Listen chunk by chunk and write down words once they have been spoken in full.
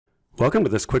Welcome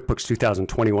to this QuickBooks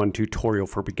 2021 tutorial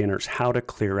for beginners, how to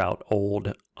clear out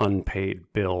old unpaid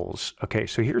bills. Okay,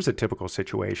 so here's a typical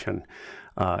situation.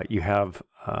 You have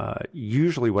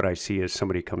usually what I see is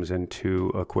somebody comes into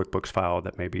a QuickBooks file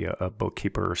that maybe a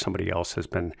bookkeeper or somebody else has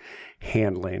been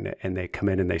handling, and they come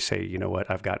in and they say, you know what,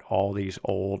 I've got all these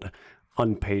old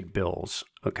unpaid bills.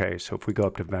 Okay, so if we go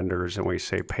up to vendors and we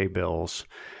say pay bills,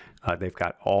 they've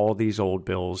got all these old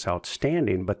bills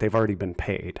outstanding, but they've already been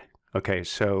paid. Okay,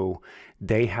 so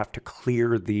they have to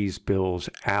clear these bills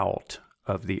out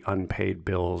of the unpaid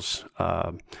bills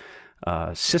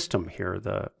system here,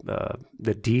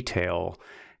 the detail,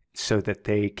 so that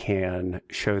they can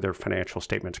show their financial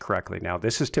statements correctly. Now,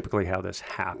 this is typically how this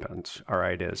happens. All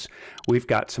right, is we've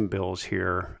got some bills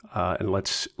here, and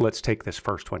let's take this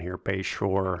first one here,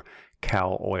 Bayshore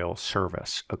Cal Oil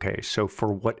Service. Okay, so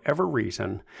for whatever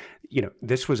reason, you know,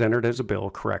 this was entered as a bill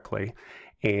correctly,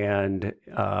 and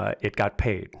it got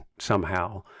paid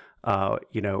somehow,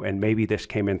 you know, and maybe this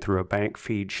came in through a bank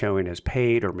feed showing as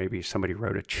paid, or maybe somebody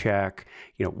wrote a check,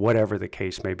 you know, whatever the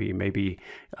case may be. Maybe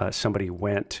somebody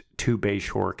went to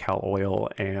Bayshore Cal Oil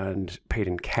and paid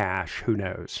in cash, who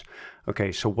knows.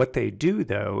 Okay, so what they do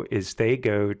though is they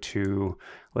go to,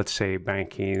 let's say,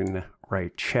 banking,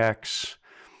 write checks,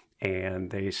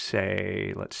 and they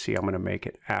say, let's see, I'm going to make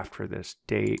it after this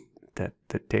date, the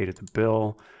date of the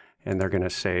bill, and they're going to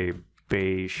say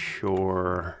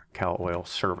Bayshore Cal Oil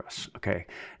Service. Okay,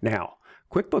 now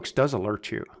QuickBooks does alert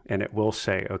you, and it will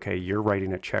say, okay, you're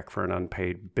writing a check for an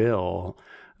unpaid bill,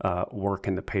 work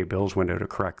in the pay bills window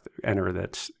to enter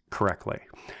that correctly.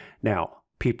 Now,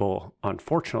 people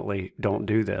unfortunately don't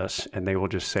do this, and they will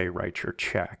just say write your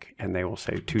check, and they will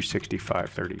say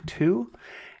 265.32,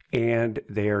 and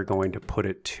they are going to put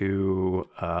it to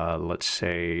let's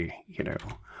say, you know,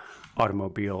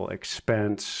 automobile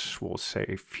expense, we'll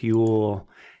say fuel,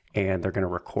 and they're going to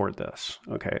record this.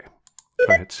 Okay,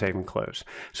 go ahead, save and close.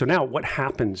 So now what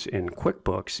happens in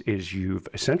QuickBooks is you've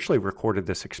essentially recorded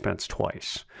this expense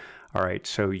twice. All right,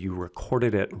 so you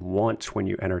recorded it once when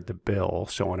you entered the bill.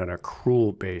 So on an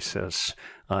accrual basis,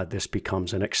 this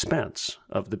becomes an expense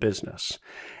of the business.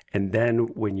 And then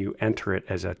when you enter it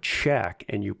as a check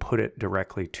and you put it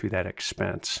directly to that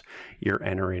expense, you're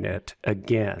entering it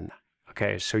again.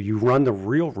 Okay, so you run the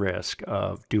real risk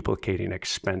of duplicating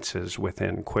expenses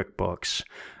within QuickBooks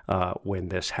when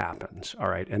this happens. All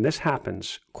right, and this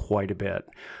happens quite a bit,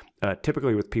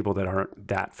 typically with people that aren't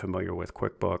that familiar with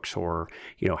QuickBooks, or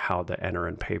you know how the enter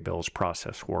and pay bills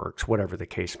process works, whatever the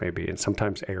case may be, and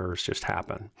sometimes errors just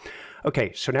happen.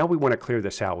 Okay, so now we want to clear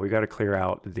this out. We've got to clear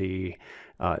out the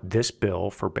this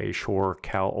bill for Bayshore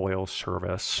Cal Oil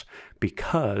Service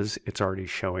because it's already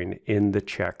showing in the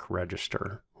check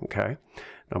register. Okay,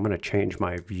 now I'm going to change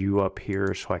my view up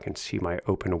here so I can see my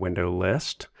open window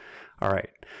list. All right,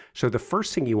 so the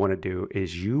first thing you want to do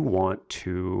is you want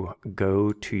to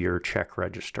go to your check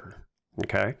register.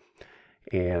 Okay,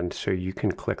 and so you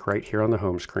can click right here on the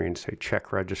home screen, say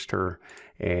check register,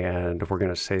 and we're going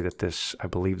to say that this, I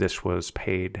believe this was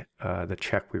paid, the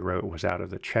check we wrote was out of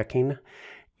the checking.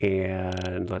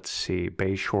 And let's see,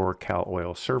 Bayshore Cal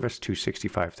Oil Service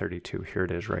 265.32. Here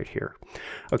it is right here.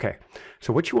 Okay,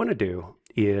 so what you want to do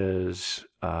is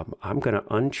I'm going to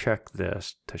uncheck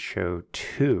this to show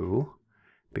to,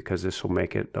 because this will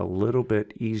make it a little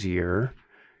bit easier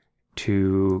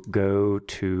to go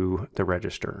to the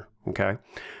register, okay,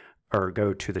 or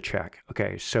go to the check.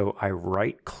 Okay, so I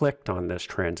right-clicked on this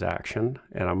transaction,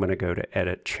 and I'm going to go to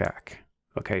Edit Check.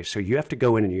 Okay, so you have to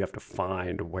go in and you have to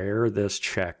find where this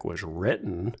check was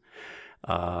written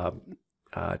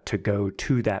to go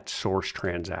to that source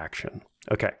transaction.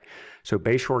 Okay, so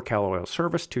Bayshore Cal Oil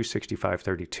Service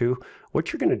 265.32.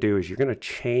 What you're going to do is you're going to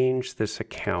change this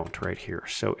account right here.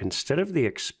 So instead of the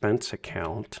expense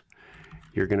account,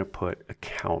 you're going to put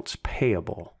accounts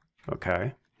payable.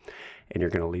 Okay, and you're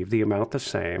going to leave the amount the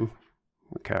same.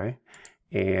 Okay.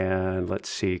 And let's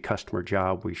see, customer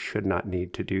job, we should not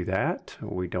need to do that.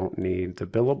 We don't need the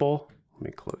billable. Let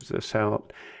me close this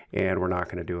out, and we're not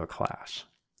going to do a class.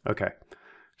 Okay,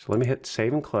 so let me hit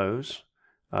save and close.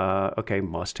 Okay,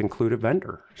 must include a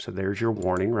vendor. So there's your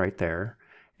warning right there.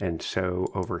 And so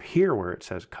over here where it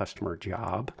says customer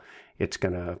job, it's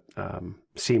going to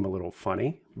seem a little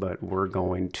funny, but we're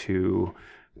going to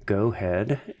go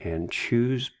ahead and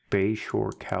choose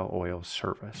Bayshore Cal Oil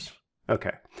Service.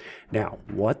 Okay, now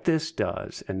what this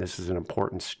does, and this is an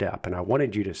important step, and I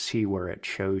wanted you to see where it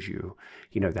shows you,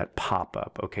 you know, that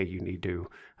pop-up, okay, you need to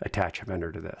attach a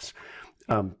vendor to this,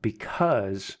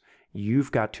 because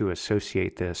you've got to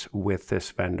associate this with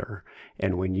this vendor.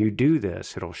 And when you do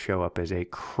this, it'll show up as a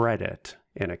credit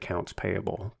in accounts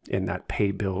payable in that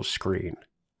pay bills screen.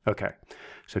 Okay,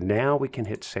 so now we can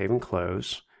hit save and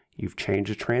close. You've changed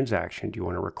the transaction. Do you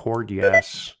want to record?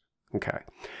 Yes. Okay.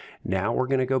 Now we're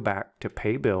going to go back to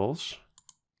pay bills,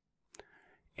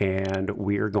 and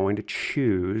we are going to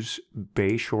choose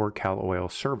Bayshore Cal Oil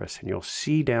Service. And you'll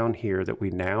see down here that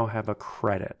we now have a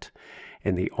credit.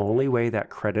 And the only way that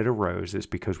credit arose is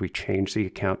because we changed the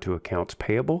account to accounts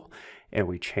payable, and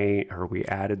we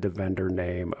added the vendor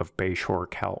name of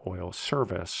Bayshore Cal Oil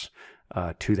Service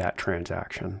to that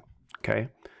transaction. Okay,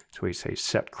 so we say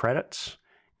set credits.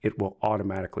 It will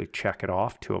automatically check it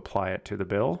off to apply it to the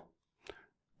bill.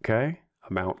 Okay,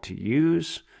 amount to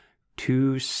use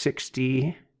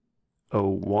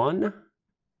 $260.01.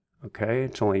 Okay,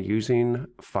 it's only using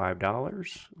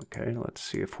 $5. Okay, let's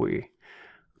see if we're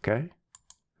going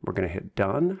to hit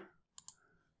done.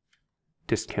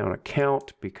 Discount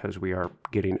account, because we are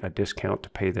getting a discount to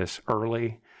pay this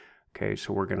early. Okay,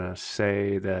 so we're going to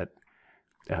say that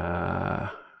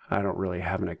I don't really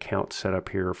have an account set up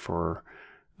here for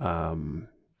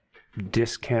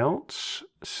discounts,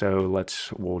 so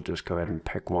we'll just go ahead and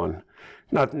pick one.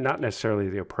 Not necessarily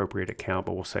the appropriate account,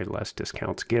 but we'll say less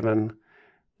discounts given.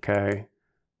 Okay,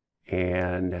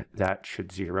 and that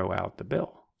should zero out the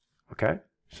bill. Okay,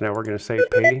 so now we're going to say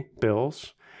pay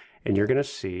bills, and you're going to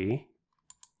see,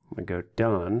 I'm going to go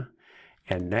done,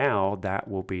 and now that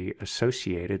will be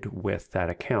associated with that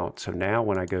account. So now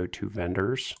when I go to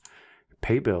vendors,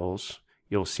 pay bills,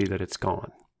 you'll see that it's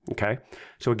gone. Okay,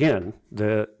 so again,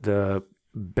 the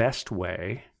best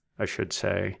way, I should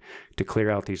say, to clear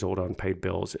out these old unpaid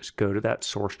bills is go to that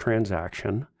source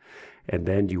transaction, and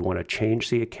then you want to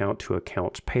change the account to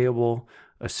accounts payable,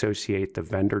 associate the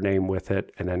vendor name with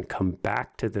it, and then come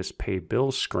back to this pay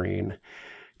bills screen,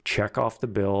 check off the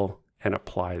bill, and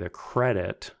apply the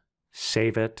credit,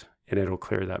 save it, and it'll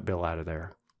clear that bill out of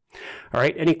there. All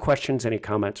right, any questions, any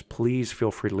comments, please feel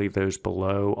free to leave those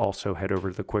below. Also, head over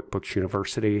to the QuickBooks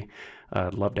University.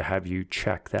 I'd love to have you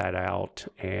check that out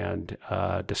and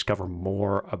discover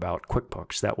more about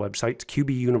QuickBooks. That website's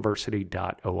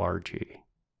qbuniversity.org.